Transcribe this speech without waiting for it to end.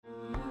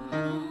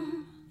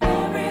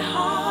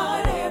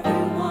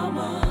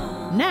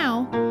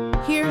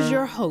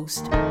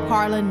host,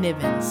 Carla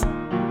Nivens.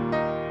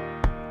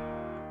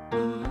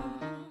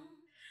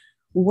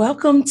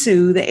 Welcome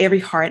to the Every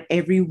Heart,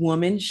 Every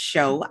Woman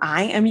show.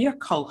 I am your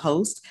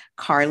co-host,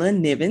 Carla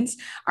Nivens.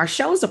 Our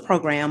show is a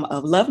program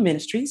of Love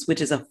Ministries, which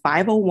is a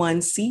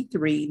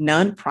 501c3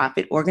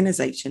 nonprofit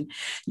organization.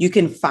 You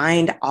can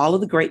find all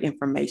of the great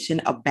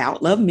information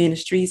about Love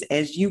Ministries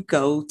as you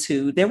go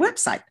to their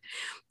website.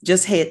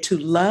 Just head to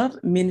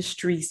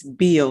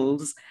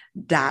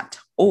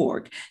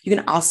loveministriesbills.org. You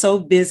can also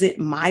visit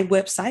my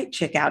website,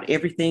 check out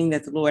everything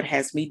that the Lord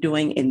has me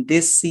doing in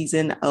this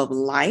season of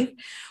life.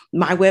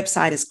 My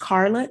website is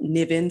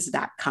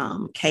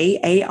carlanivens.com,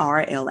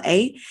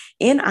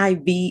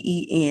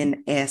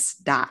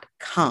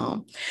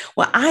 KarlaNivens.com.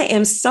 Well, I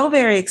am so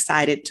very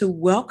excited to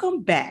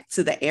welcome back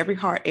to the Every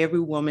Heart, Every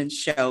Woman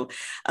show,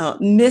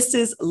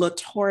 Mrs.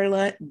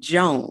 LaToila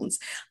Jones.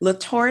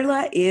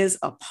 LaToila is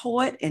a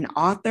poet, an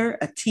author,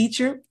 a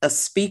teacher, a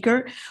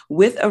speaker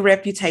with a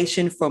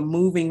reputation for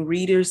moving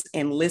readers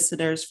and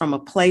listeners from a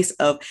place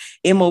of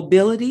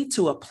immobility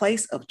to a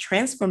place of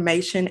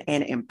transformation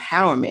and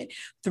empowerment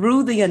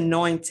through the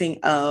anointing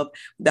of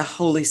the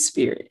Holy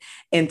Spirit.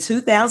 In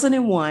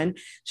 2001,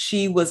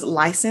 she was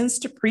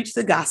licensed to preach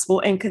the gospel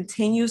and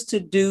continues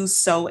to do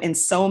so in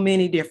so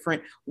many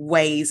different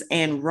ways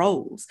and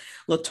roles.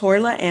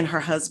 LaToila and her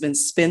husband,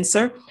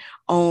 Spencer,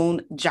 own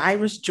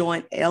Gyrus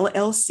Joint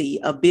LLC,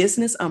 a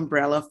business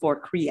umbrella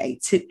for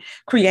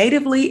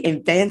creatively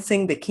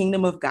advancing the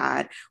kingdom of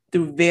God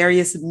through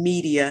various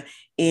media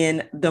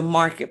in the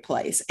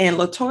marketplace. And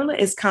LaToila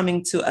is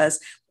coming to us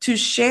to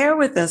share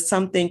with us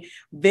something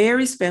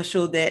very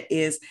special that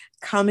is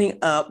coming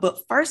up. But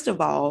first of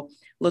all,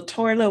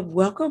 LaToila,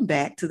 welcome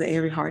back to the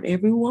Every Heart,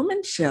 Every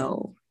Woman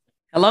show.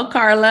 Hello,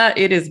 Carla.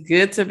 It is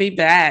good to be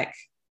back.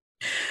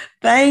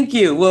 Thank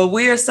you. Well,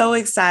 we are so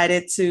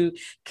excited to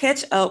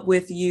catch up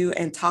with you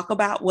and talk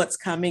about what's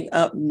coming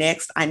up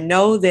next. I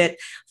know that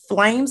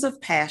Flames of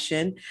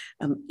Passion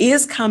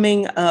is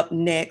coming up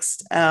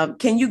next.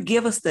 Can you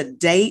give us the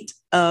date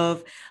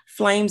of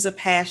Flames of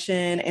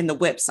Passion and the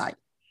website?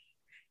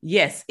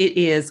 Yes, it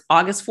is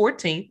August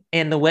 14th,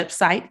 and the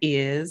website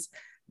is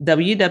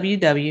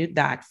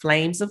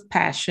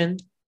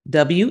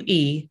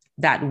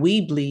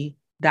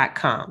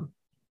www.flamesofpassionwe.weebly.com.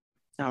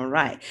 All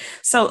right.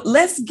 So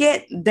let's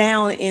get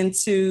down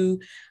into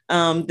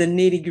the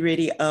nitty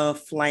gritty of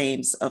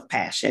Flames of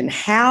Passion.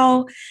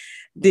 How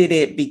did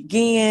it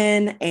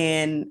begin,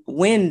 and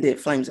when did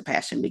Flames of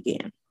Passion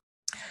begin?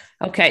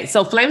 Okay,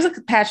 so Flames of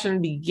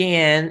Passion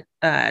began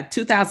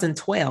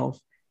 2012,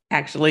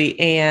 actually,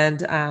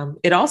 and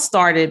it all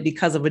started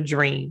because of a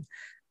dream.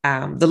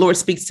 The Lord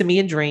speaks to me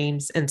in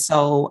dreams, and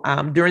so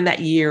during that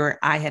year,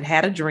 I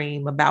had a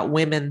dream about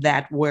women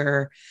that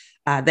were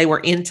they were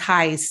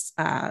enticed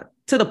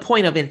to the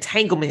point of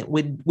entanglement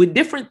with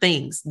different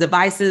things,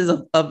 devices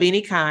of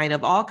any kind,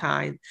 of all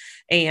kinds,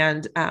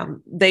 and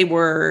they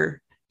were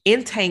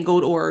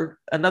entangled, or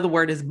another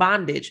word is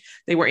bondage.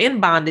 They were in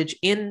bondage,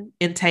 in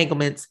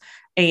entanglements,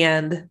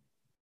 and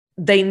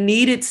they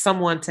needed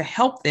someone to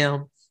help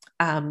them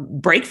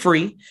break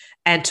free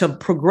and to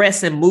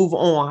progress and move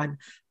on.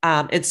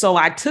 And so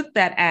I took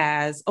that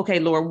as, okay,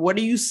 Lord, what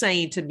are you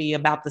saying to me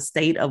about the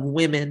state of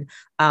women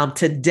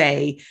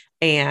today?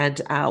 And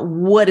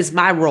what is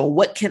my role?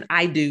 What can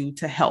I do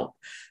to help?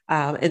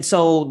 And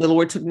so the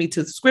Lord took me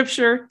to the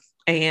scripture,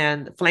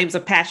 and Flames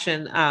of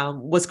Passion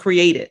was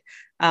created.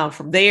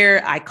 From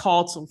there, I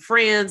called some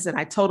friends and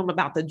I told them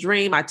about the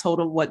dream. I told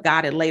them what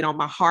God had laid on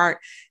my heart,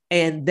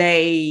 and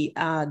they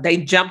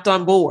jumped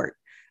on board.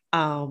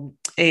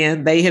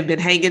 And they have been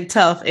hanging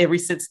tough ever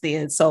since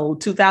then. So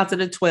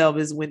 2012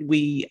 is when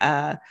we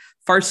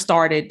first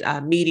started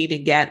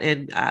meeting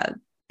and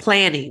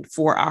planning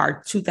for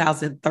our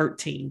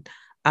 2013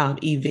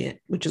 event,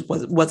 which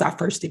was our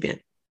first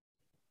event.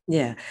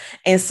 Yeah.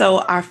 And so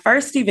our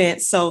first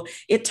event, so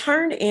it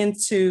turned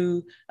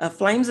into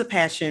Flames of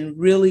Passion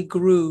really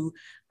grew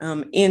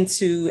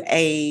into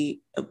a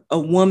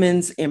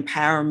woman's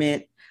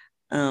empowerment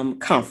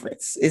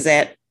conference.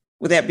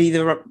 Would that be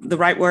the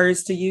right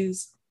words to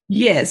use?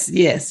 Yes,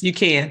 you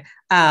can.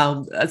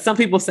 Some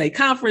people say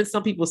conference,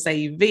 some people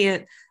say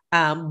event.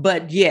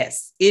 But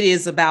yes, it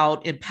is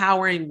about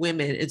empowering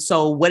women. And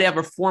so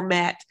whatever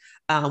format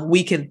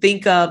we can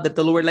think of that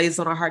the Lord lays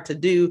on our heart to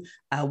do,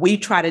 we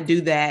try to do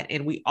that.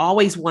 And we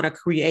always want to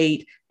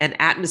create an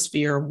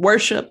atmosphere of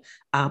worship,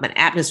 an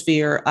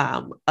atmosphere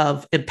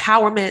of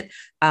empowerment,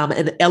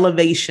 and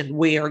elevation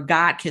where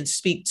God can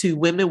speak to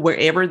women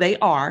wherever they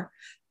are.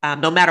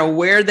 No matter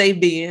where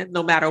they've been,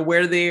 no matter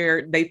where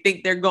they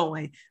think they're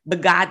going,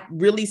 but God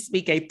really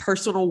speak a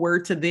personal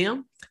word to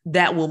them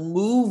that will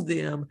move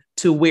them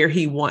to where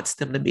He wants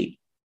them to be.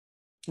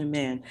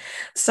 Amen.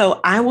 So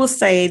I will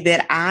say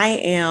that I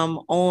am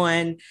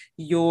on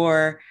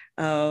your,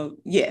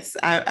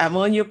 I'm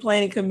on your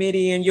planning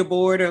committee and your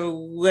board, or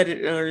what,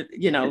 or,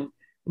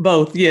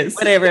 both. Yes.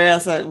 Whatever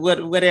else,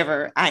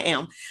 whatever I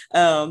am.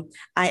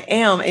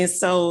 And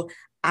so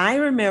I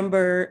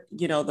remember,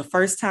 the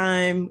first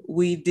time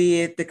we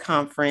did the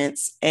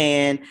conference,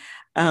 and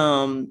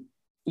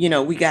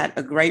we got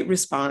a great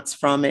response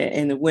from it,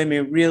 and the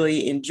women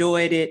really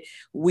enjoyed it.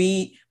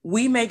 We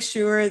make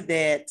sure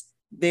that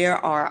there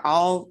are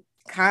all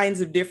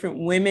kinds of different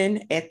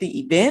women at the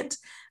event.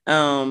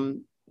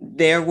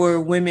 There were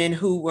women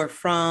who were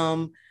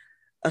from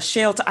a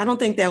shelter. I don't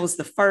think that was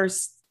the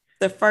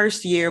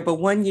first year, but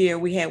one year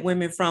we had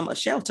women from a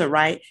shelter,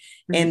 right?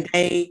 Mm-hmm.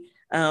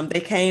 And they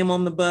came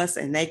on the bus,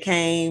 and they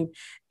came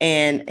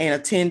and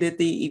attended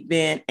the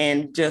event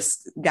and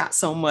just got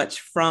so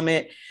much from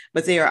it.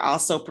 But there are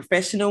also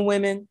professional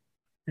women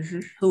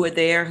who are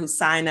there, who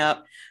sign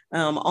up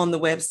on the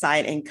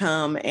website and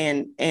come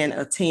and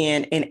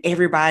attend, and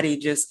everybody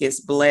just gets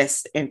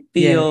blessed and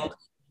feel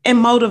and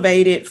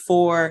motivated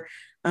for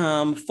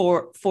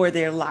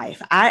their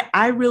life.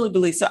 I really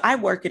believe so. I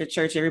work at a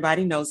church.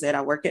 Everybody knows that.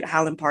 I work at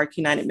Highland Park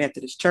United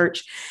Methodist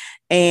Church.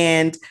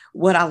 And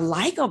what I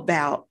like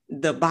about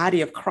the body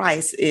of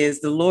Christ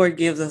is the Lord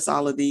gives us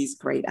all of these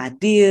great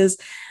ideas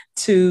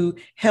to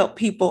help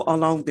people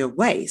along their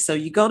way. So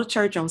you go to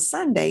church on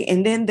Sunday,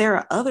 and then there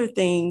are other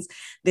things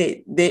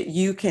that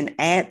you can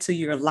add to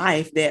your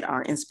life that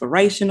are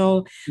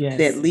inspirational,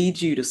 that lead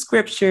you to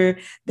scripture,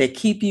 that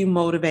keep you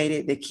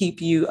motivated, that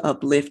keep you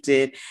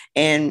uplifted.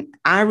 And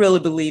I really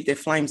believe that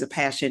Flames of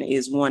Passion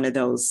is one of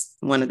those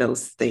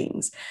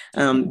things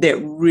that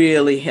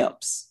really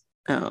helps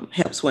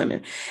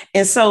women.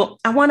 And so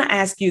I want to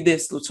ask you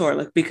this,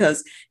 LaToya,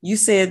 because you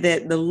said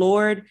that the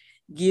Lord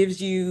gives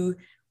you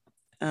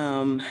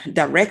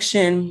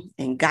direction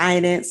and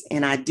guidance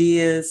and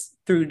ideas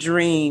through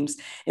dreams.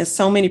 And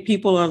so many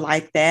people are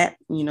like that.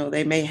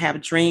 They may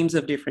have dreams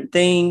of different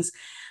things.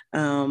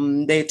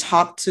 They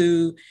talk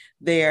to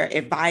their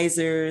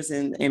advisors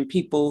and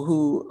people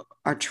who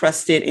are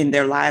trusted in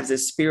their lives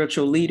as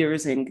spiritual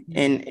leaders and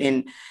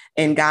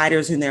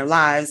guiders in their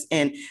lives.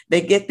 And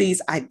they get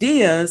these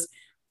ideas,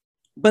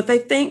 but they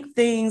think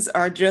things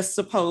are just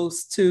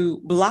supposed to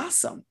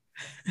blossom.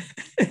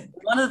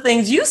 One of the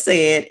things you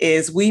said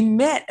is we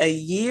met a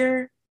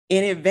year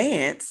in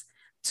advance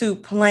to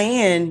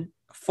plan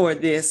for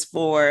this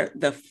for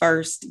the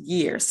first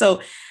year.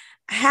 So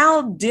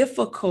how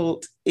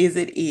difficult is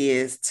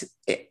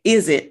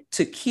it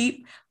to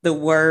keep the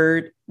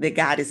word that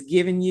God has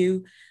given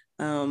you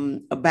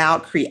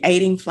about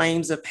creating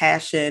Flames of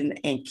Passion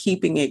and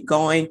keeping it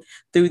going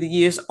through the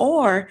years?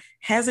 Or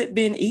has it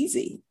been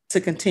easy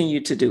to continue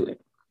to do it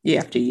year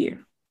after year?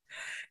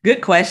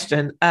 Good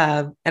question.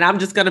 And I'm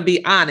just going to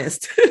be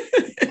honest.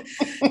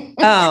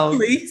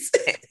 Please.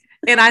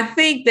 And I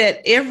think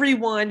that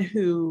everyone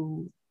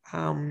who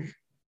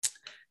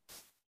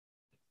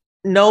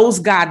knows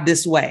God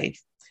this way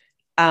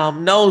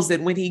knows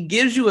that when he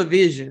gives you a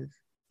vision,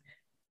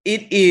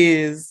 it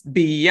is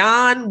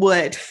beyond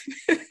what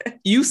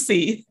you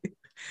see,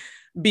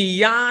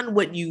 beyond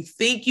what you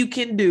think you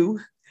can do,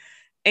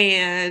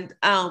 and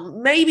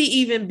maybe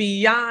even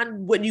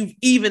beyond what you've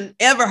even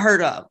ever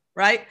heard of,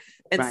 right?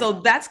 And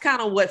so that's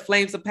kind of what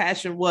Flames of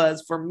Passion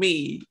was for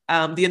me.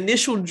 The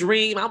initial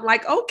dream, I'm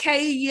like,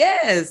 okay,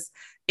 yes.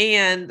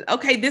 And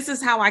okay, this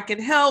is how I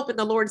can help. And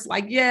the Lord's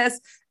like, yes.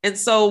 And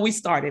so we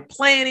started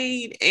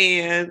planning,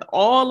 and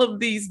all of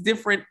these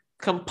different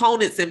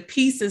components and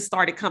pieces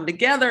started come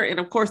together. And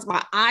of course,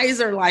 my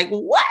eyes are like,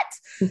 what?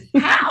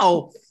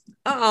 How?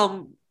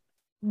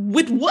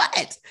 With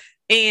what?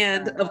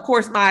 And of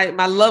course, my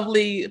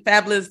lovely,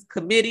 fabulous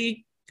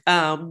committee,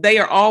 they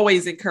are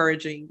always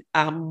encouraging,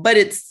 but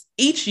it's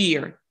each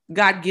year,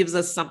 God gives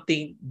us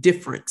something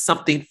different,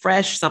 something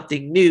fresh,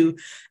 something new.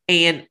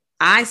 And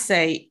I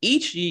say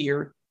each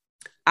year,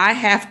 I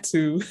have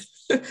to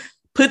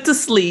put to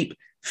sleep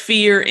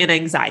fear and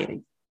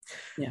anxiety.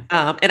 Yeah.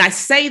 And I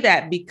say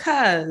that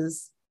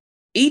because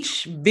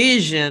each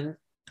vision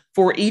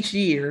for each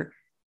year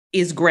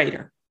is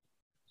greater.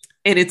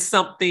 And it's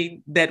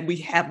something that we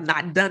have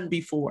not done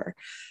before.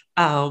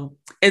 And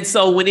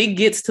so when it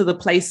gets to the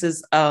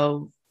places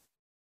of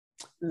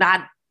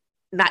not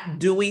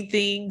doing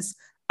things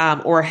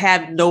or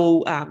having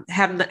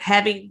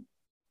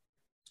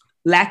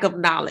lack of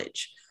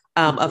knowledge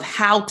of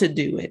how to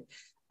do it,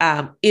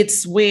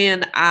 it's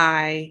when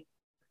I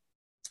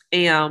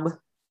am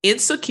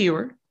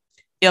insecure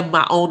of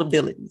my own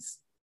abilities.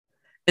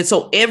 And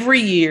so every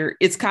year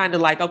it's kind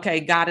of like,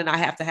 okay, God and I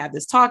have to have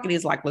this talk. And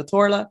he's like,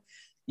 LaToya,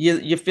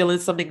 you're feeling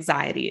some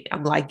anxiety.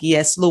 I'm like,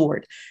 yes,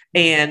 Lord.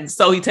 And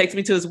so he takes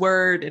me to his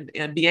word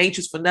and be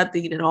anxious for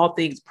nothing and all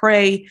things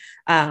pray.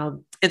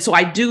 And so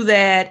I do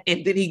that.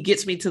 And then he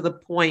gets me to the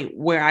point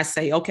where I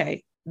say,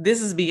 okay,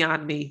 this is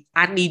beyond me.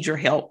 I need your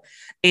help.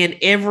 And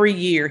every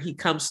year he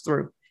comes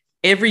through.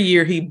 Every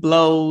year he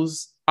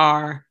blows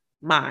our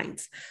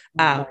minds.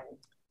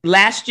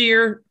 Last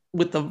year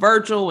with the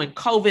virtual and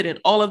COVID and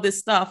all of this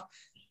stuff,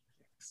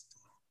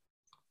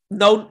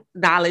 no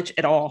knowledge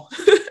at all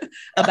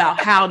about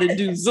how to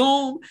do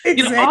Zoom.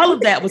 Exactly. All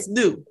of that was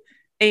new.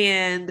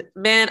 And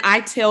man,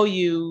 I tell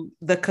you,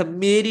 the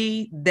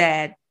committee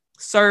that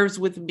serves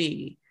with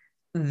me,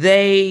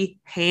 they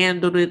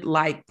handled it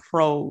like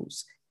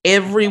pros.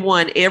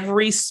 Everyone,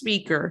 every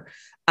speaker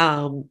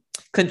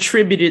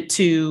contributed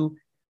to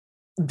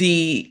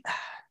the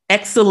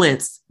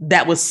excellence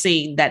that was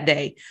seen that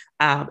day.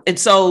 And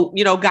so,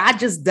 God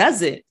just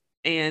does it.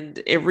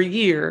 And every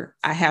year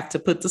I have to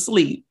put to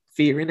sleep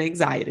fear and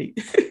anxiety.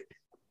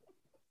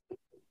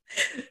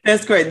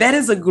 That's great. That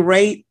is a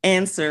great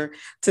answer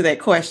to that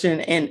question,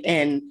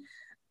 and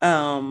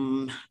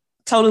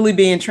totally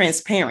being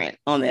transparent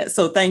on that.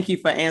 So thank you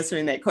for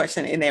answering that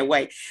question in that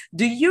way.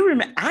 Do you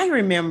remember? I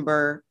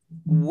remember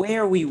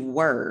where we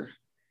were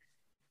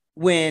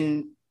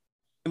when,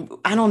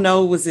 I don't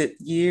know, was it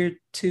year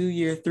 2,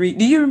 year 3?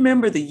 Do you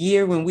remember the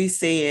year when we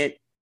said,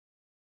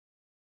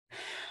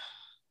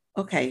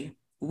 okay,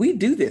 we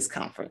do this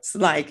conference?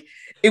 Like,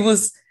 it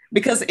was,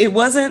 because it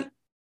wasn't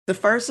the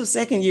first or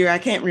second year, I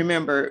can't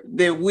remember,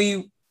 that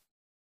we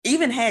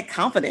even had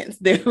confidence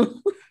that,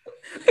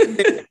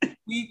 that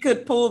we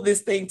could pull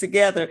this thing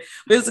together.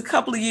 But it was a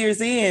couple of years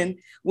in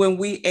when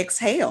we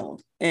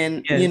exhaled.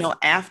 And, Yes.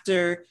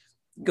 After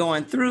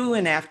going through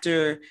and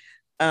after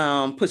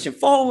pushing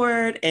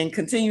forward and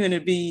continuing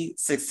to be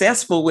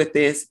successful with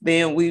this,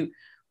 then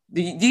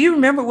do you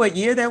remember what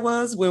year that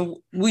was when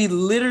we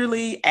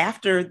literally,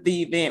 after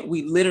the event,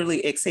 we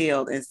literally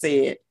exhaled and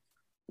said,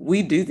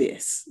 we do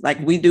this, like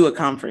we do a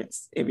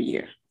conference every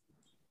year?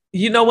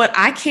 You know what?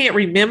 I can't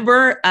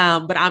remember,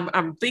 but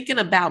I'm thinking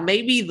about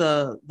maybe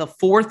the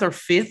 4th or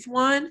 5th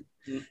one.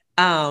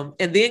 And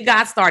then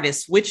God started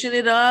switching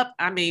it up.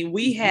 I mean,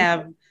 we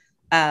have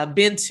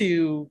been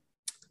to,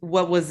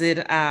 what was it?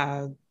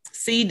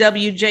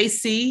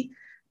 CWJC,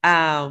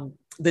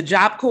 the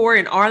Job Corps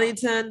in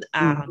Arlington.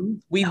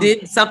 We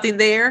did something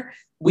there.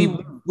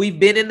 We've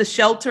been in the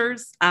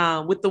shelters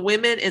with the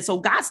women. And so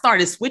God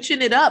started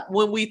switching it up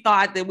when we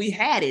thought that we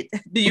had it.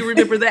 Do you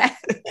remember that?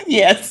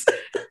 Yes.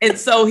 And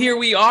so here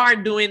we are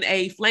doing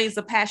a Flames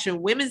of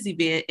Passion women's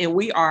event, and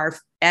we are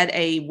at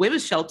a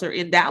women's shelter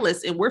in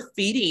Dallas, and we're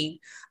feeding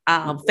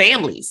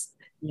families,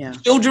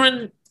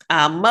 children,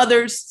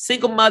 mothers,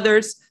 single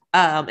mothers.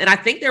 And I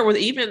think there was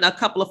even a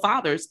couple of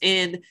fathers,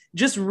 and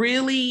just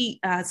really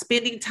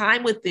spending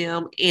time with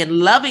them and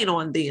loving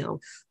on them,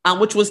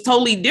 which was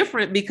totally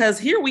different because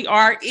here we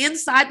are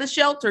inside the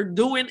shelter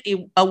doing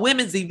a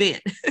women's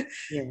event.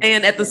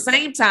 And at the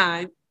same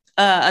time,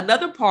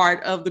 another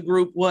part of the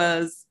group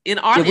was in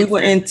Arlington.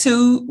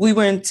 We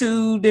were in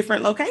two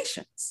different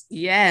locations.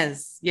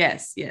 Yes.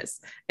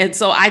 And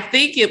so I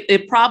think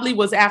it probably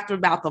was after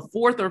about the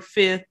 4th or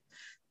 5th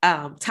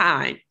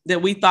time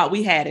that we thought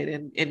we had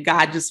it, and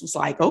God just was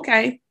like,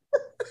 okay,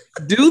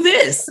 do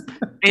this.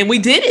 And we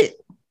did it.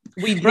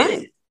 We did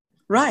it.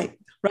 Right.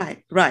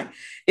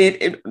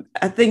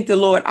 I think the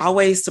Lord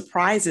always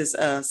surprises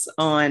us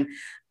on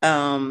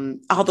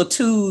all the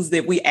tools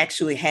that we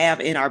actually have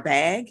in our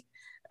bag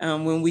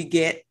when we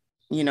get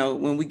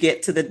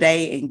to the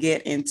day and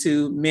get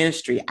into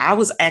ministry. I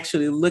was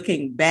actually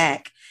looking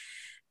back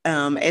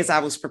as I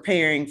was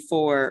preparing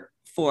for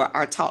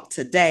our talk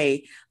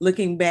today,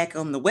 looking back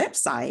on the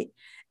website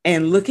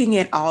and looking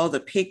at all the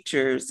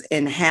pictures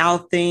and how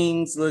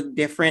things look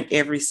different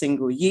every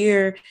single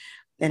year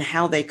and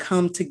how they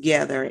come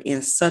together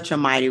in such a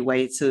mighty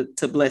way to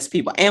bless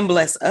people and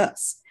bless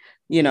us,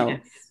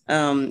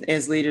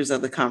 as leaders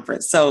of the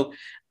conference. So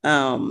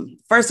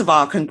first of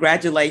all,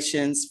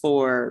 congratulations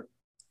for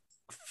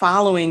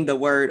following the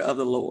word of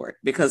the Lord,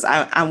 because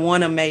I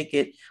want to make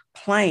it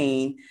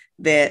plain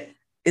that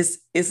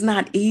it's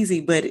not easy,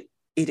 but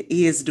it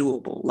is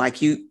doable.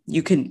 Like you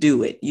can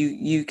do it.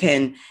 You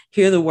can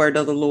hear the word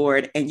of the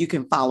Lord and you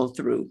can follow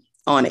through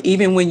on it,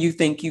 even when you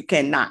think you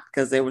cannot,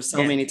 because there were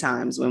so many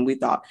times when we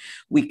thought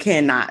we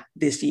cannot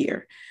this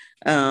year.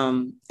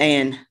 And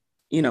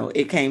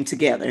it came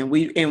together and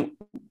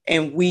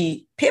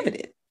we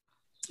pivoted.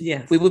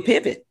 Yes. We would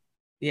pivot,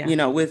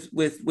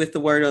 with the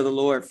word of the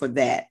Lord for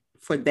that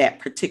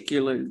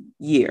particular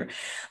year.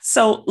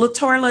 So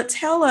LaToya,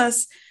 tell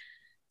us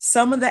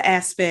some of the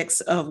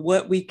aspects of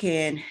what we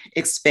can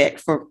expect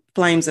for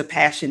Flames of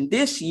Passion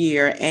this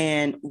year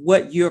and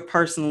what you're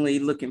personally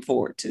looking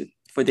forward to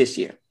for this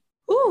year.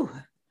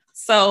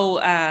 So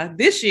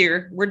this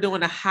year we're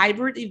doing a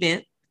hybrid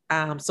event.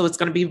 So it's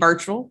going to be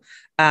virtual.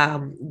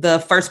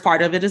 The first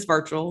part of it is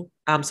virtual.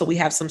 So we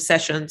have some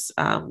sessions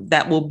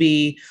that will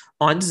be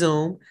on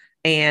Zoom,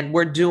 and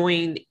we're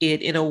doing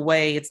it in a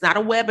way, it's not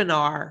a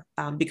webinar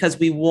because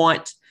we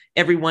want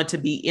everyone to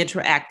be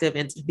interactive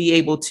and to be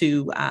able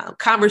to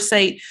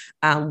conversate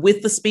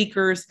with the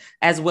speakers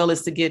as well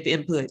as to give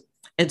input.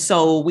 And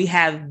so we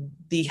have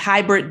the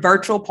hybrid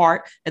virtual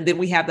part, and then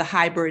we have the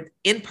hybrid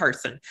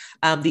in-person.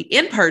 The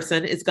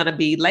in-person is going to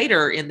be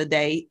later in the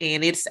day,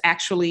 and it's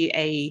actually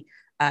a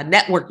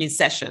networking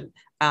session.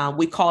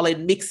 We call it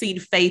Mixing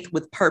Faith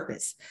with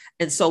Purpose.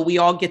 And so we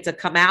all get to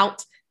come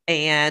out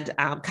and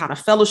kind of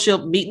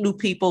fellowship, meet new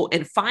people,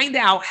 and find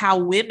out how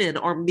women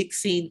are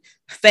mixing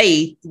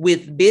faith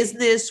with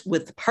business,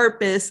 with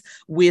purpose,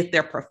 with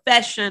their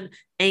profession,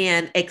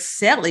 and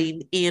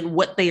excelling in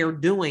what they are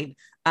doing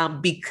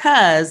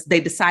because they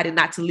decided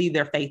not to leave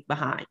their faith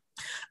behind.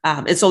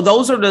 And so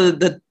those are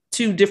the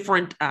two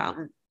different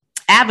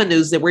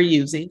avenues that we're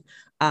using.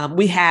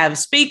 We have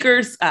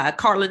speakers.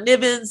 Carla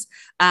Nivens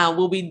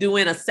will be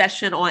doing a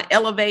session on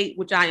Elevate,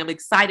 which I am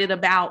excited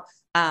about.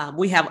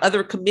 We have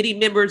other committee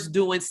members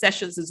doing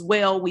sessions as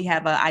well. We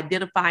have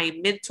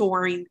identifying,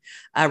 mentoring,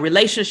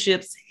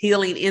 relationships,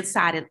 healing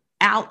inside and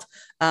out.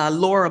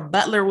 Laura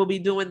Butler will be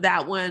doing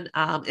that one.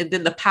 And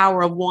then the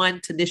Power of One,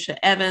 Tanisha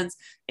Evans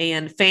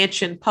and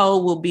Fanchen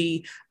Poe will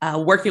be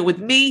working with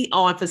me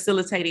on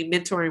facilitating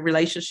mentoring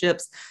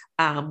relationships.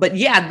 But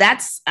yeah,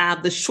 that's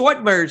the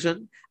short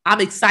version. I'm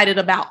excited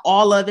about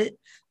all of it.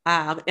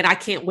 And I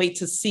can't wait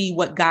to see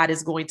what God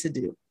is going to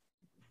do.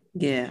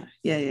 Yeah.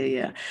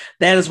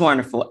 That is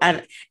wonderful.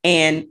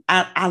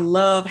 I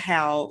love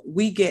how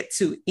we get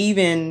to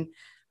even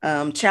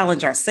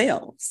challenge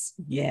ourselves.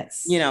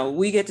 Yes.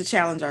 We get to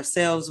challenge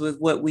ourselves with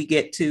what we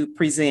get to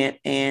present,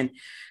 and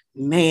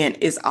man,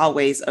 it's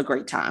always a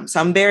great time. So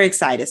I'm very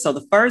excited. So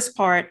the first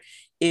part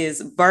is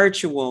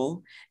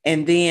virtual,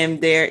 and then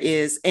there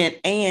is, and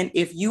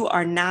if you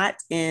are not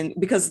in,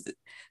 because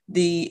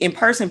the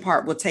in-person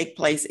part will take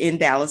place in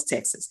Dallas,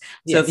 Texas.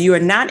 Yes. So if you are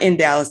not in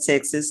Dallas,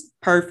 Texas,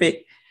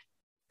 perfect.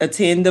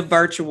 Attend the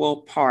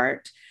virtual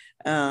part.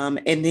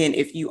 And then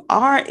if you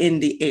are in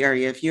the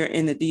area, if you're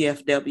in the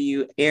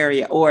DFW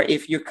area, or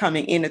if you're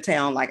coming into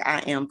town like I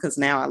am, because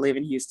now I live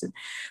in Houston.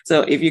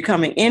 So if you're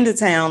coming into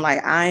town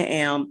like I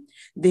am,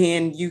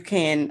 then you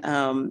can,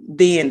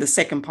 then the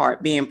second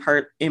part being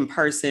in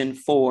person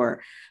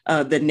for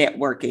the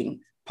networking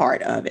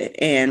part of it.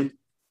 And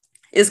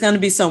it's going to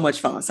be so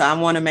much fun. So I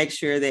want to make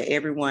sure that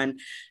everyone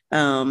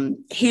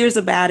hears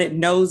about it,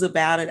 knows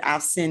about it.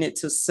 I've sent it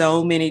to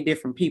so many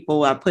different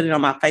people. I put it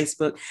on my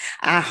Facebook.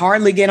 I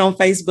hardly get on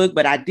Facebook,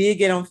 but I did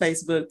get on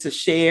Facebook to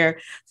share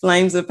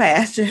Flames of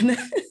Passion.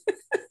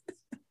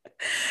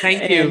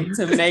 Thank you.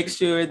 To make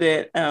sure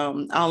that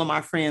all of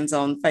my friends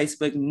on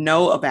Facebook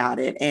know about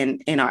it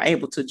and are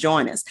able to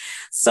join us.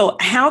 So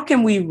how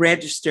can we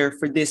register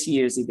for this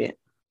year's event?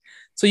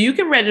 So you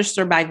can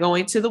register by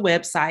going to the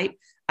website.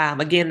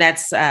 Again,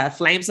 that's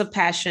Flames of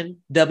Passion,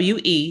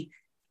 .weebly.com.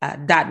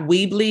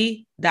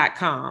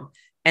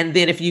 And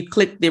then if you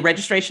click the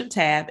registration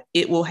tab,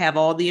 it will have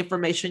all the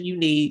information you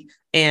need,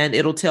 and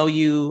it'll tell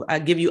you,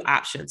 give you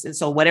options. And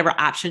so whatever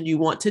option you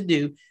want to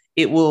do,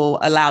 it will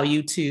allow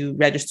you to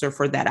register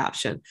for that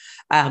option.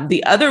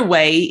 The other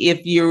way,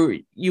 if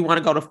you want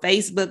to go to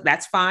Facebook,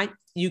 that's fine.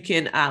 You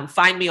can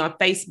find me on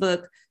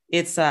Facebook.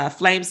 It's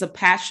Flames of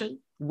Passion,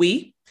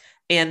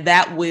 and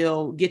that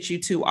will get you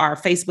to our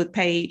Facebook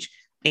page.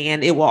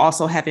 And it will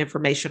also have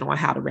information on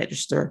how to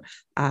register,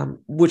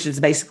 which is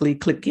basically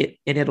click it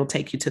and it'll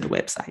take you to the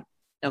website.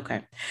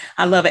 Okay.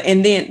 I love it.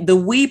 And then the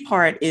we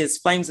part is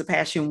Flames of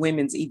Passion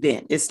Women's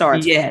Event. It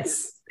starts.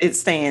 Yes. It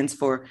stands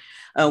for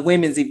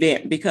women's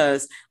event,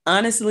 because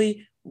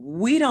honestly,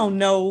 we don't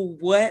know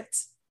what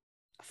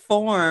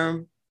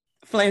form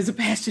Flames of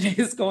Passion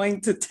is going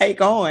to take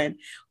on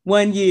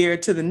one year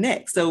to the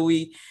next. So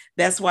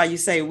that's why you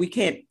say we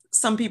can't,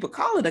 some people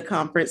call it a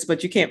conference,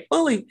 but you can't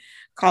fully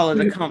call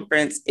it a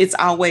conference. It's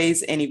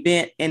always an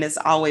event, and it's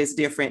always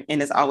different,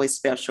 and it's always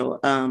special.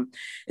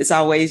 It's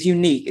always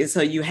unique. And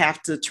so you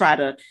have to try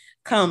to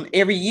come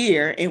every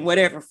year in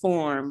whatever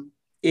form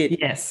it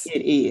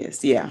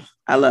is. Yeah,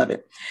 I love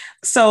it.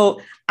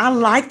 So I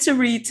like to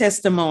read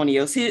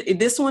testimonials. Here,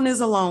 this one is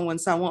a long one,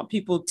 so I want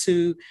people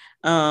to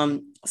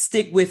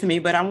stick with me,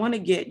 but I want to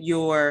get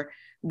your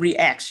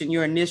reaction,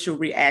 your initial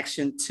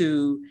reaction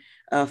to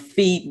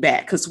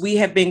feedback, because we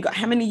have been,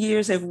 how many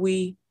years have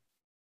we?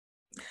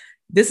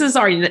 This is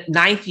our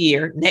 9th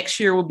year. Next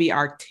year will be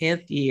our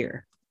 10th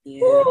year.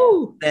 Yeah,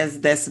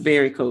 that's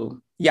very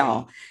cool,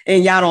 y'all.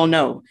 And y'all don't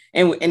know.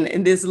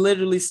 And this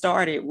literally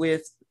started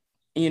with,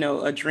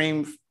 a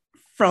dream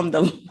from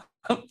the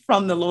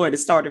Lord. It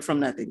started from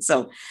nothing.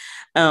 So,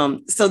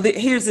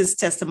 here's this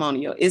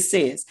testimonial. It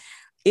says,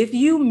 if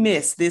you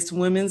miss this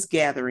women's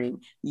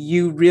gathering,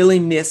 you really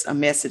miss a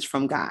message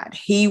from God.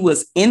 He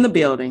was in the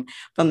building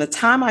from the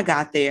time I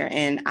got there,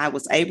 and I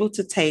was able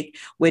to take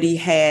what he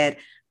had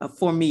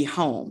for me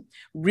home.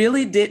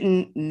 Really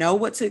didn't know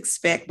what to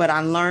expect, but I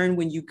learned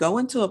when you go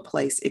into a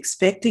place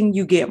expecting,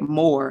 you get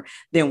more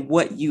than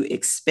what you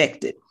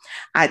expected.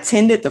 I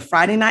attended the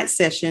Friday night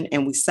session,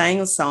 and we sang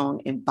a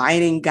song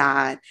inviting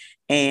God,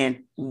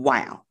 and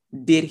wow,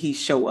 did he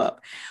show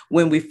up.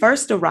 When we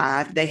first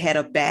arrived, they had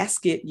a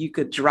basket you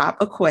could drop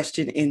a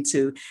question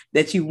into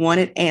that you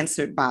wanted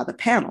answered by the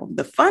panel.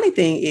 The funny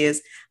thing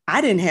is,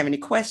 I didn't have any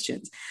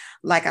questions.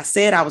 Like I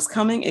said, I was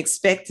coming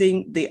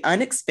expecting the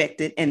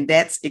unexpected, and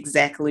that's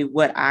exactly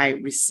what I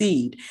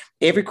received.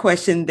 Every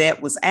question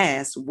that was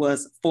asked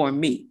was for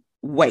me.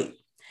 Wait,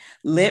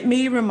 let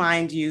me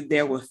remind you,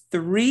 there were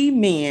 3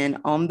 men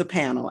on the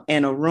panel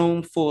and a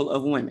room full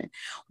of women.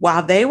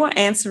 While they were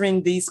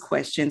answering these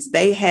questions,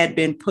 that had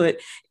been put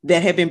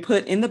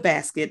in the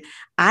basket,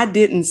 I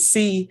didn't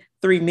see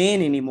 3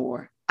 men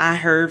anymore. I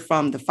heard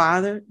from the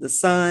Father, the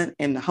Son,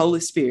 and the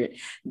Holy Spirit.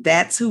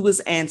 That's who was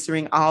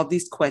answering all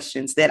these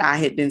questions that I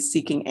had been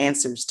seeking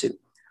answers to.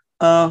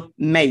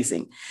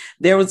 Amazing.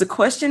 There was a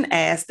question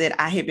asked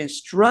that I had been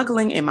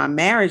struggling in my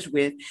marriage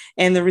with,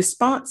 and the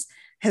response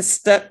has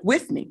stuck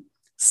with me.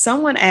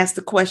 Someone asked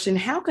the question,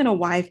 how can a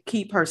wife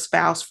keep her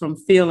spouse from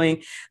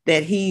feeling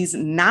that he's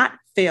not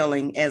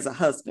failing as a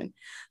husband?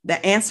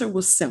 The answer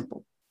was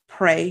simple: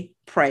 pray,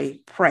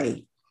 pray,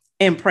 pray,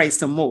 and pray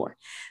some more.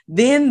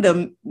 Then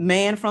the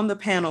man from the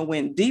panel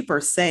went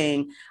deeper,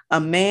 saying, a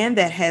man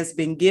that has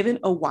been given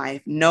a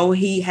wife, know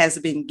he has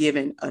been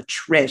given a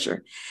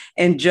treasure.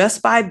 And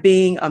just by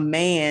being a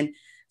man,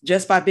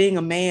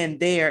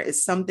 there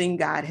is something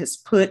God has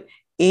put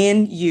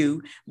in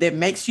you that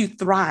makes you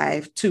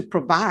thrive to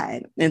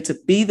provide and to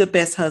be the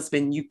best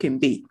husband you can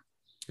be.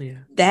 Yeah.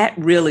 That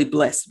really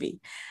blessed me.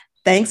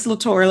 Thanks,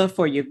 LaToya,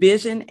 for your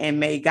vision, and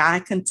may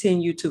God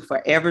continue to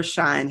forever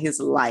shine his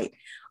light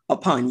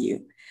upon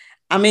you.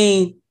 I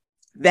mean,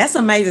 that's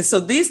amazing. So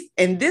this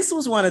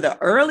was one of the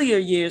earlier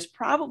years,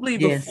 probably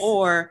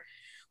before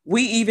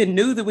we even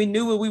knew that we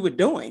knew what we were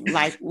doing.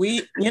 Like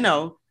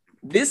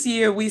this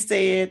year we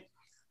said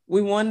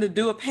we wanted to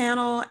do a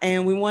panel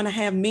and we want to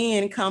have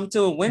men come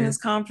to a women's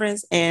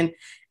conference and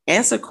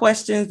answer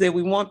questions that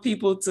we want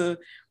people to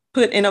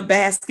put in a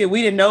basket.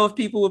 We didn't know if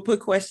people would put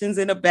questions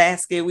in a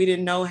basket. We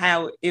didn't know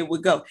how it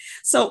would go.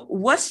 So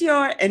what's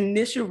your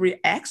initial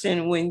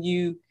reaction when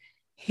you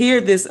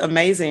hear this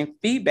amazing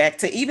feedback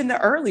to even the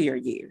earlier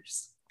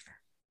years?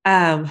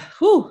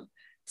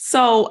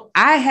 So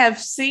I have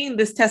seen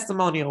this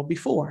testimonial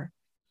before,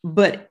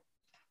 but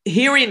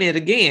hearing it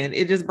again,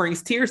 it just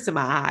brings tears to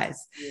my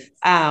eyes.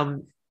 Yes.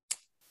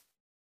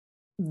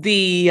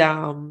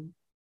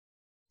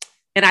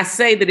 And I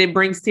say that it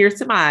brings tears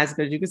to my eyes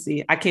because you can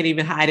see, I can't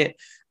even hide it.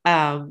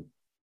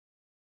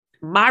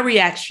 My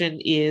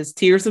reaction is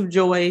tears of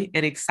joy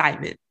and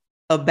excitement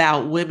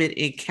about women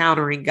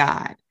encountering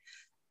God,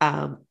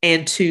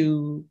 and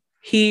to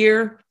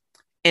hear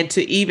and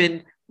to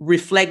even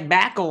reflect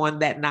back on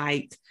that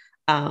night,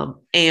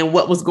 and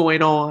what was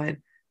going on,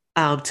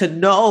 to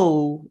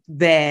know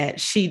that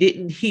she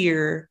didn't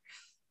hear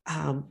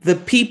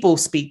the people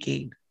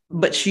speaking,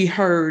 but she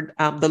heard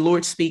the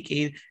Lord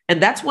speaking.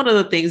 And that's one of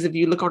the things, if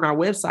you look on our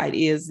website,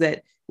 is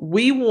that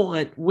we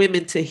want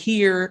women to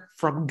hear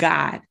from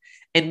God,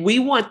 and we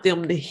want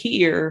them to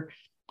hear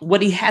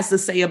what he has to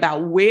say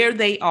about where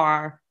they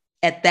are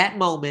at that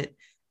moment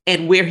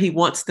and where he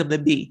wants them to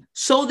be,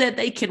 so that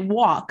they can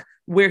walk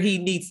where he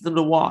needs them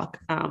to walk.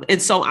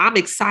 And so I'm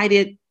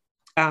excited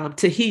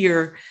to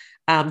hear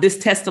this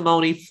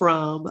testimony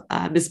from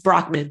Ms.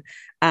 Brockman.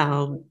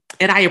 And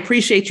I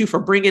appreciate you for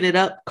bringing it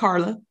up,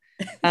 Carla.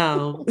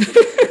 But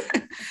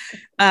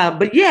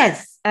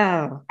yes,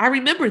 I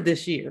remember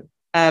this year,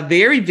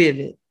 very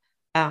vivid.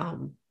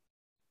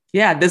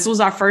 This was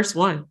our first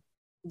one.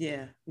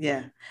 Yeah.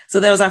 So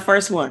that was our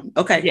first one.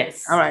 Okay.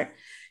 Yes. All right.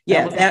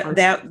 Yeah.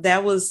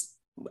 That was,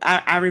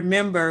 I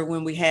remember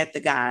when we had the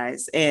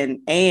guys and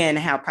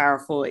how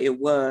powerful it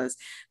was.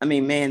 I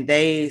mean, man,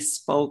 they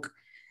spoke,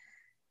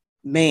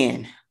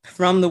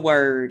 from the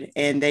word,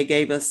 and they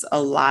gave us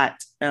a lot.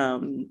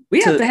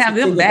 We have to have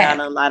them back.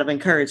 A lot of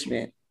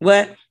encouragement.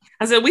 What?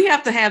 I said, we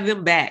have to have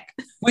them back.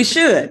 We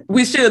should.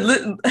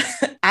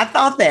 I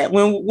thought that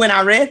when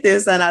I read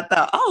this, and I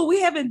thought, oh,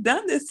 we haven't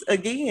done this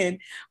again.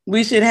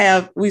 We should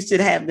have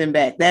them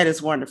back. That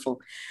is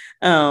wonderful.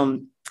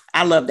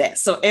 I love that.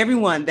 So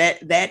everyone,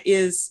 that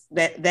is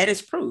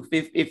proof.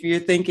 If you're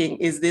thinking,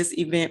 is this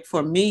event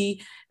for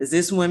me? Is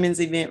this women's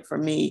event for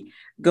me?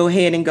 Go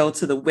ahead and go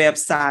to the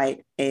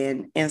website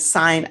and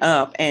sign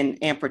up and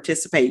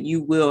participate.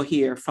 You will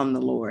hear from the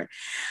Lord.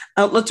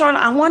 LaToya,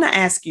 I want to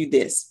ask you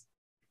this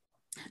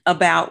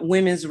about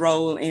women's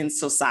role in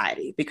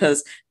society,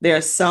 because there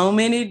are so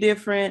many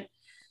different,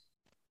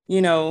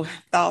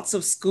 thoughts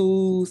of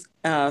schooling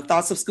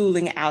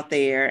out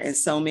there, and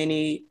so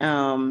many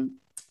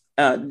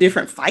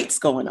different fights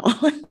going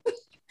on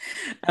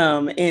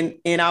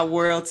in our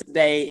world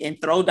today,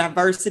 and throw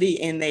diversity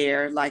in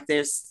there. Like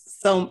there's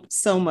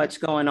so much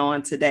going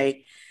on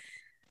today.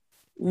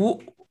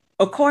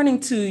 According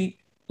to,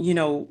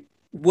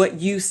 what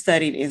you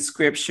studied in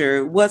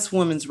scripture, what's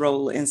women's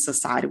role in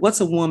society?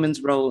 What's a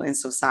woman's role in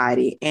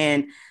society?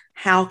 And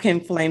how can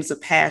Flames of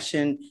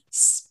Passion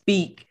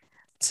speak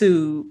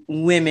to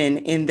women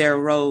in their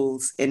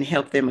roles and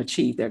help them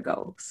achieve their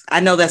goals?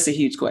 I know that's a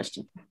huge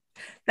question.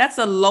 That's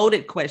a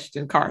loaded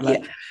question, Carla.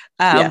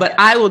 Yeah. But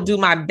I will do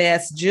my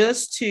best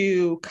just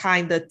to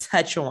kind of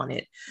touch on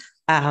it.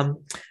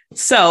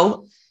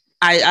 So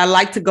I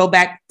like to go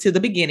back to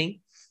the beginning.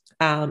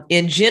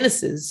 In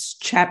Genesis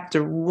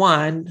chapter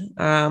 1,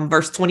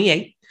 verse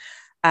 28,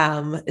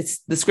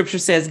 the scripture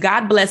says,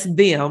 God blessed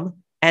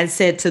them and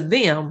said to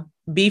them,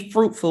 be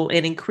fruitful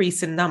and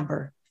increase in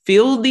number,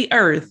 fill the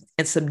earth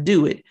and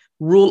subdue it,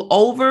 rule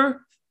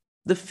over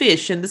the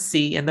fish in the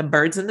sea and the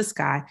birds in the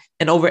sky,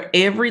 and over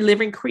every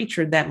living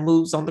creature that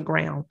moves on the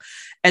ground.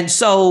 And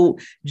so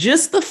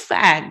just the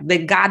fact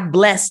that God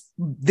blessed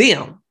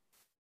them,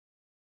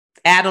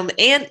 Adam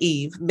and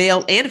Eve,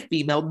 male and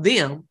female,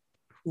 them,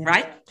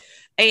 right?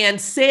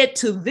 And said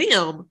to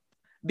them,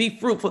 be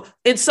fruitful.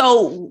 And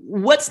so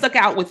what stuck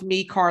out with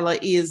me, Carla,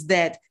 is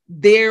that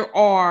there's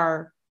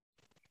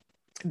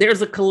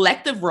a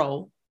collective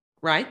role,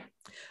 right?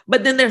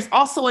 But then there's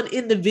also an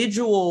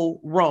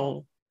individual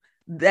role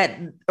that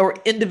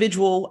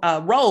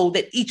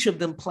each of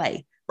them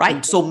play, right?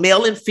 Mm-hmm. So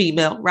male and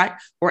female, right?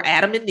 Or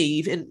Adam and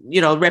Eve, and,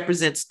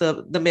 represents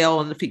the male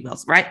and the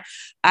females, right?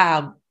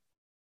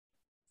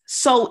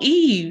 So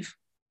Eve,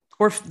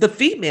 or the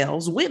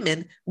females,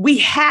 women, we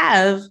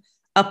have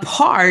a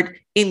part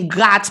in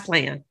God's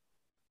plan.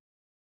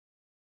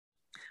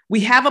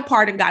 We have a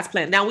part in God's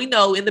plan. Now, we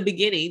know in the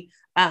beginning,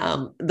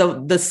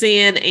 the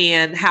sin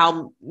and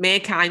how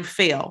mankind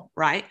fell,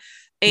 right?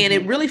 And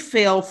it really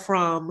fell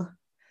from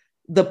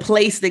the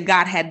place that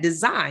God had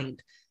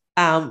designed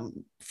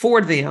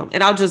for them.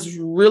 And I'll just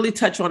really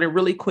touch on it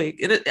really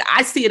quick.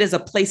 I see it as a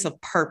place of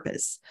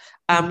purpose,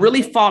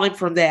 really falling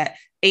from that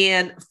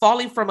and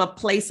falling from a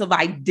place of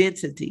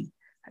identity,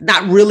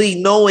 not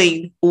really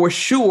knowing or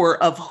sure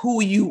of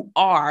who you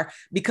are,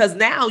 because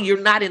now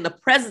you're not in the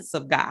presence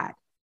of God.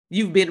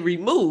 You've been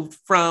removed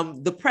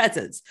from the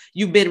presence.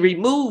 You've been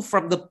removed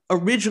from the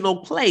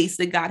original place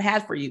that God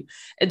had for you.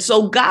 And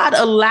so God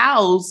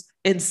allows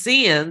and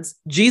sends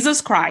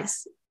Jesus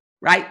Christ,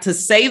 right, to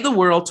save the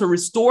world, to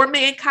restore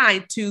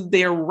mankind to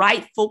their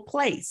rightful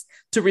place,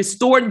 to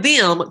restore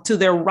them to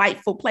their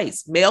rightful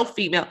place, male,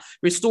 female,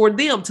 restore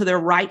them to their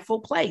rightful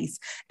place.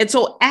 And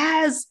so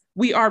as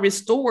we are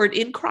restored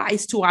in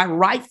Christ to our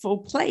rightful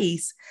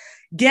place,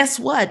 guess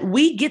what?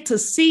 We get to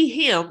see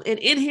him, and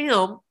in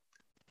him,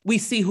 we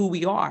see who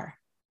we are.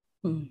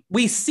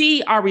 We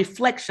see our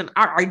reflection.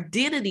 Our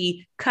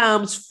identity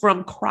comes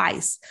from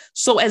Christ.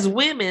 So as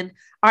women,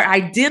 our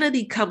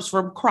identity comes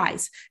from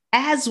Christ.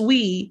 As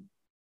we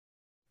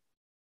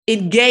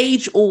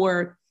engage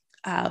or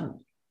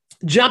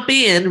jump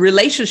in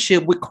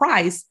relationship with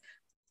Christ,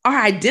 our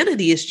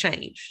identity is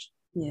changed.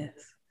 Yes.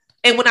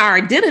 And when our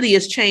identity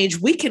is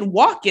changed, we can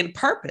walk in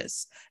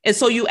purpose. And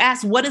so you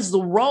ask, what is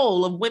the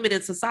role of women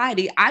in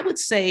society? I would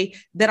say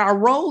that our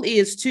role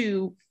is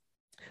to,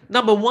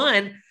 number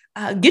one,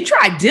 get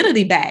your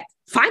identity back.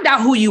 Find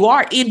out who you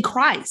are in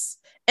Christ.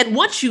 And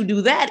once you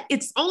do that,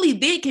 it's only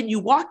then can you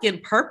walk in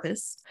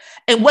purpose.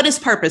 And what is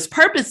purpose?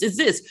 Purpose is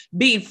this: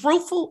 being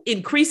fruitful,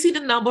 increasing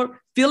in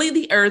number, filling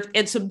the earth,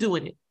 and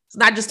subduing it. It's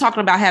not just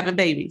talking about having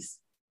babies.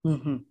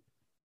 Mm-hmm.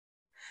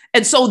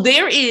 And so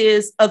there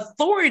is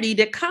authority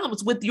that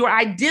comes with your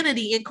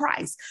identity in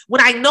Christ. When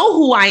I know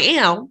who I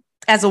am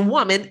as a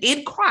woman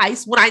in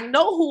Christ, when I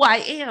know who I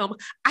am,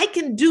 I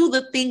can do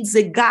the things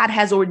that God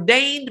has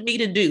ordained me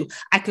to do.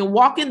 I can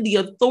walk in the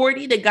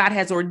authority that God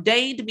has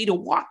ordained me to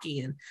walk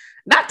in,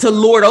 not to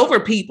lord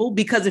over people,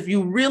 because if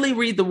you really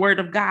read the word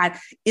of God,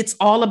 it's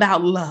all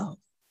about love.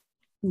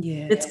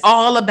 Yes. It's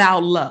all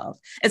about love.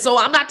 And so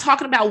I'm not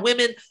talking about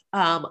women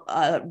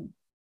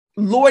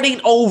lording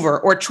over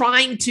or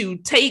trying to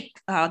take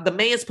the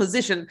man's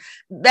position.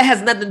 That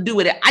has nothing to do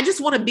with it. I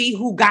just want to be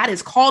who God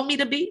has called me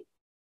to be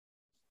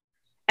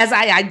as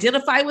I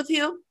identify with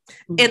him.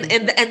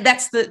 Mm-hmm. And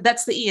that's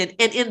the end.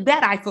 And in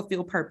that I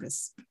fulfill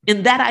purpose.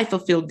 In that I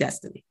fulfill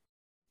destiny.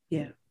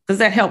 Yeah. Does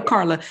that help,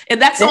 Carla?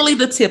 And that's only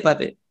the tip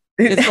of it.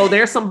 And so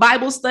there's some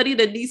Bible study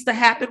that needs to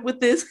happen with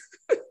this.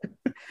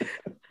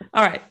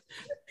 All right.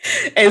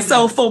 And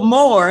so for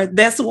more,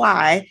 that's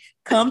why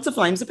come to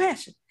Flames of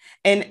Passion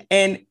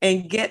and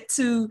get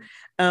to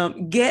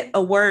get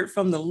a word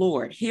from the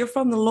Lord, hear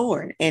from the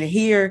Lord, and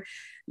hear,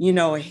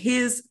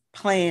 his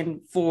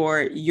plan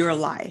for your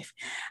life.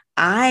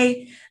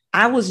 I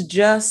was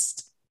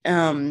just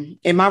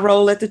in my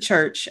role at the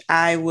church.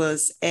 I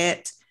was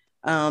at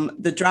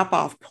the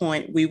drop-off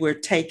point. We were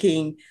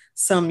taking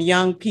some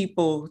young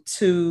people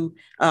to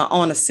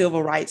on a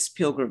civil rights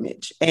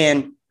pilgrimage,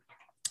 and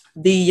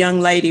the young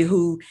lady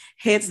who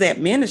heads that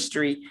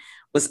ministry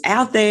was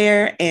out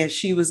there, and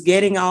she was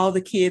getting all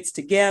the kids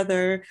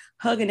together,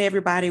 hugging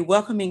everybody,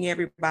 welcoming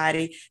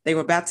everybody. They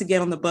were about to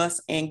get on the bus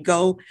and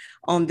go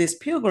on this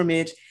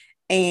pilgrimage.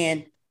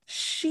 And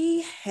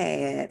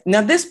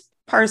now this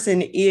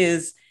person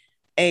is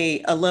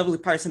a lovely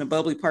person, a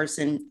bubbly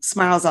person,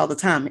 smiles all the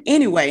time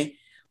anyway,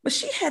 but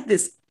she had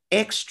this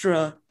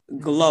extra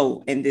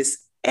glow and this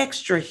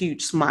extra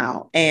huge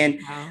smile.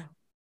 And wow.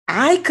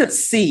 I could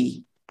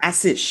see, I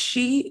said,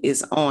 she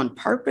is on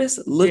purpose.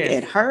 Look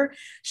at her.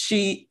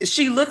 She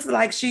looks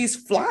like she's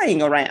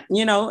flying around,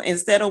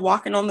 instead of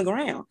walking on the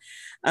ground.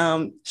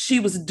 She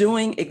was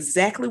doing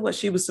exactly what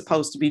she was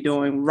supposed to be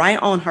doing, right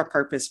on her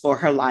purpose for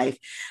her life.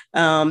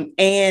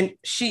 And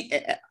she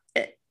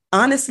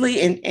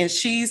honestly, and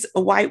she's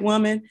a white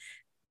woman,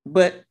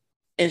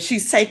 and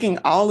she's taking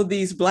all of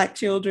these Black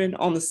children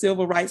on the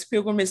civil rights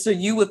pilgrimage. So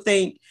you would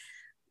think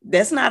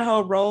that's not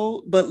her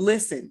role, but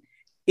listen,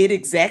 it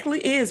exactly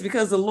is,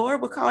 because the Lord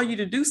will call you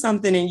to do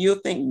something and you'll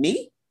think,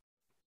 me?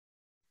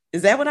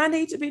 Is that what I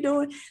need to be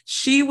doing?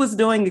 She was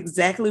doing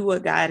exactly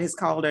what God has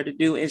called her to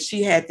do. And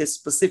she had this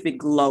specific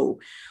glow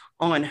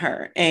on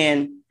her.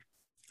 And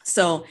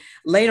so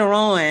later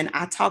on,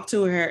 I talked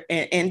to her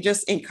and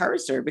just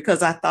encouraged her,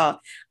 because I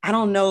thought, I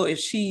don't know if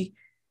she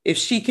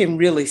can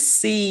really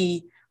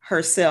see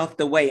herself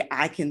the way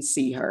I can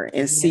see her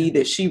and see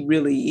that she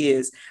really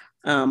is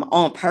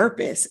on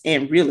purpose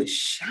and really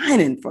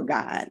shining for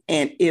God.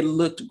 And it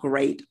looked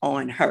great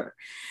on her.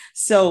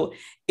 So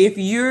if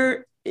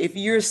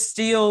you're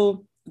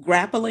still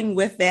grappling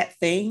with that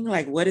thing,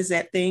 like, what is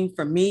that thing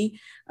for me?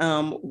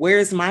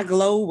 Where's my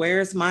glow?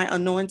 Where's my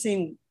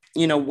anointing?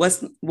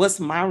 What's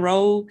my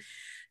role?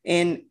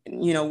 And,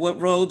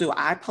 what role do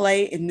I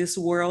play in this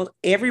world?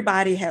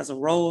 Everybody has a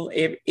role.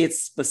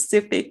 It's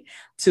specific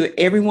to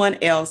everyone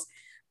else.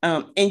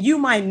 And you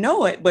might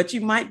know it, but you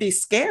might be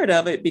scared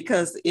of it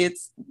because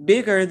it's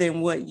bigger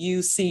than what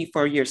you see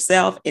for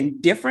yourself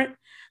and different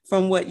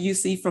from what you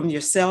see from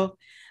yourself,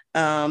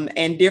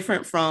 and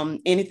different from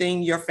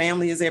anything your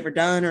family has ever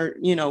done, or,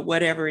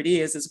 whatever it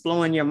is, it's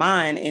blowing your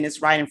mind and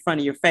it's right in front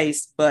of your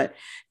face, but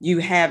you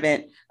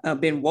haven't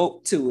been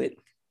woke to it,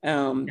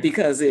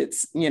 because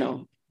it's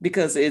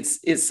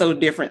so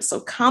different. So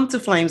come to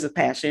Flames of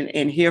Passion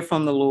and hear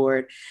from the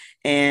Lord,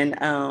 and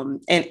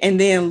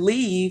then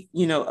leave,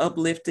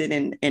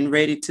 uplifted and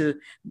ready to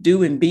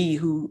do and be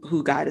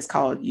who God has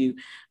called you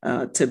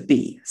to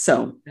be.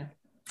 So,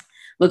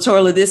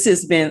 LaToya, this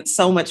has been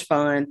so much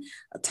fun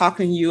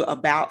talking to you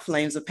about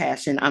Flames of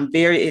Passion. I'm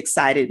very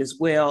excited as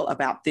well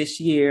about this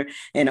year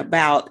and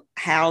about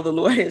how the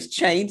Lord has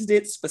changed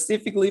it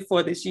specifically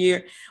for this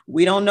year.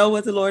 We don't know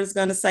what the Lord is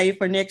going to say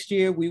for next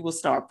year. We will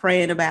start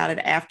praying about it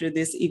after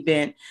this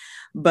event.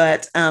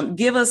 But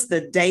give us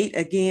the date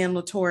again,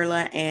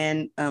 LaToya,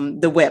 and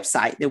the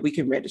website that we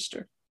can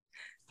register.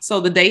 So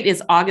the date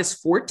is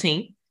August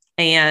 14th.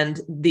 And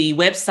the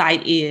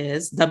website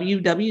is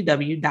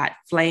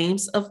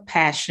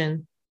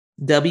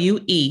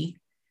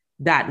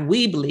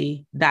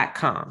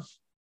www.flamesofpassionwe.weebly.com.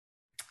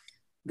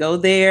 Go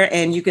there,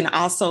 and you can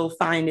also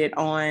find it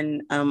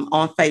on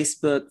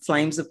Facebook,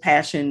 Flames of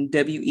Passion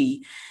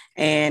WE,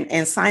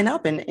 and sign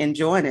up and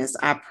join us.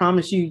 I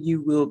promise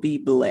you will be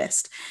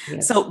blessed.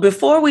 Yes. So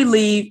before we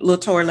leave,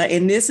 LaToya,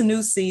 in this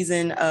new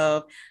season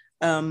of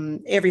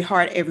Every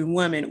Heart, Every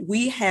Woman,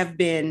 we have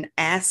been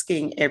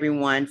asking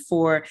everyone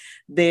for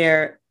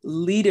their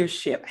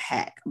leadership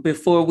hack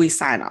before we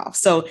sign off.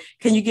 So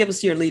can you give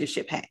us your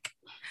leadership hack?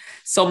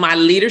 So my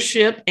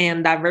leadership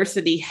and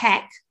diversity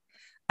hack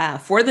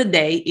for the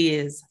day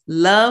is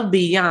love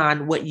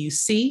beyond what you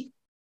see,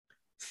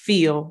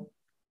 feel,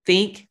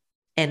 think,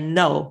 and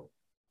know,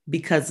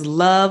 because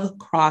love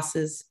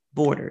crosses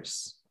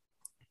borders.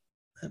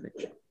 Love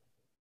it.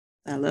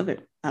 I love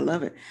it. I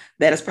love it.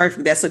 That is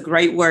perfect. That's a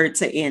great word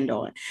to end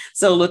on.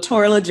 So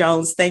LaToya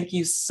Jones, thank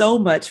you so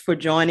much for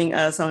joining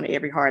us on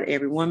Every Heart,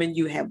 Every Woman.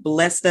 You have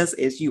blessed us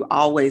as you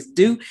always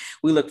do.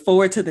 We look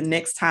forward to the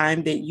next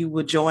time that you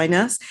will join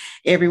us.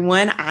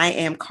 Everyone, I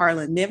am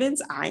Carla Nivens.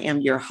 I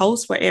am your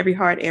host for Every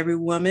Heart, Every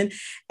Woman,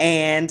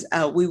 and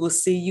we will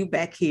see you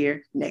back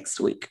here next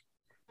week.